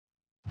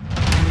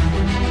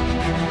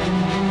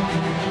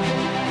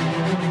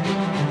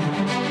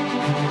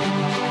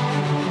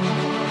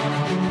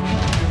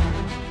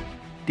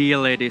Dear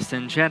ladies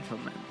and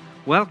gentlemen,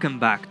 welcome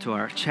back to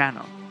our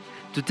channel.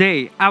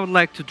 Today I would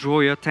like to draw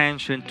your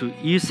attention to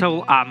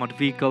Esaul armored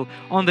vehicle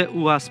on the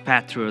UAZ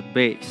Patriot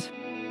base.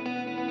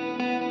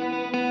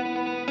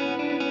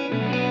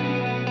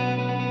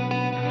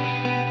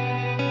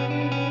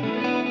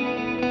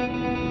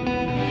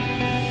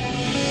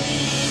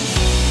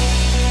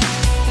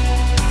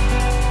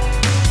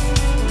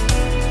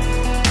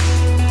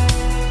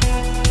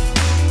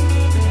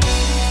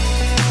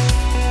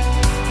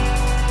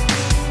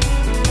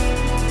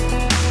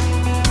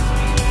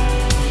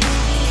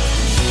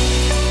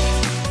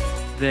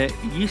 The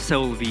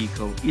Esaul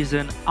vehicle is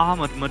an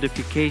armored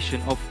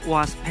modification of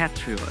UAZ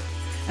Patriot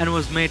and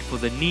was made for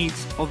the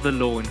needs of the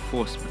law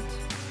enforcement.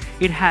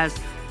 It has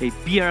a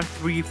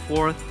BR3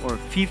 4th or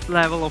 5th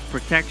level of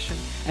protection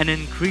and an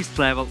increased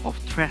level of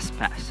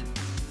trespassing.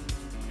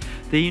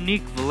 The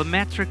unique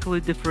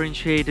volumetrically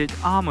differentiated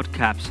armored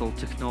capsule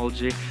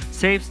technology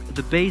saves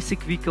the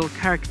basic vehicle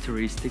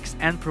characteristics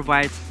and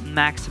provides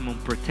maximum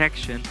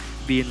protection,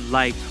 being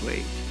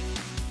lightweight.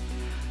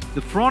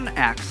 The front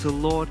axle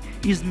load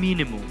is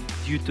minimal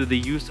due to the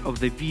use of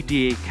the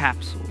VDA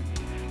capsule.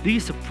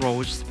 This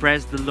approach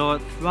spreads the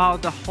load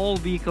throughout the whole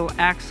vehicle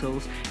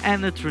axles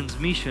and the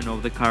transmission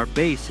of the car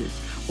bases,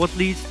 what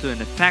leads to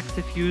an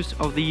effective use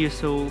of the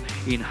Esaul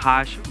in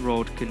harsh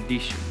road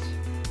conditions.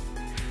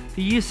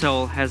 The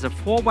Esaul has a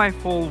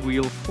 4x4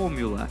 wheel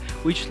formula,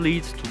 which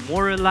leads to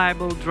more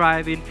reliable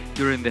driving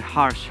during the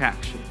harsh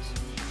actions.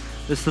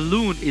 The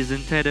saloon is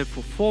intended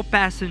for 4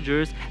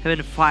 passengers,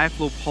 having 5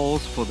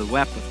 loopholes for the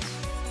weapons.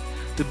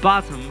 The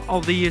bottom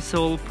of the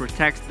Esaul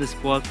protects the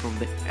squad from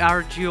the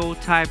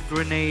RGO-type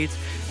grenades,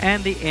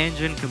 and the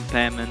engine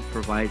compartment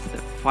provides the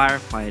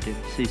firefighting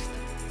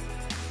system.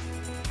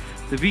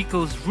 The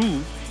vehicle's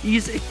roof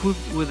is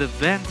equipped with a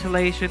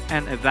ventilation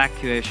and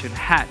evacuation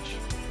hatch.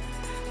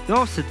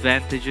 Those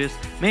advantages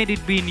made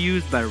it being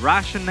used by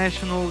Russian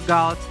National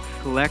Guards,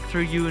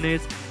 collector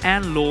units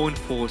and law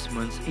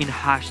enforcement in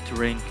harsh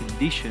terrain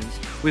conditions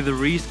with the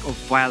risk of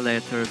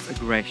violators'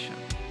 aggression.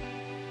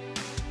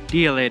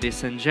 Dear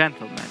ladies and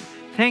gentlemen,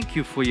 thank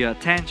you for your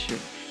attention.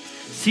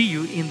 See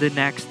you in the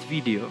next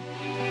video.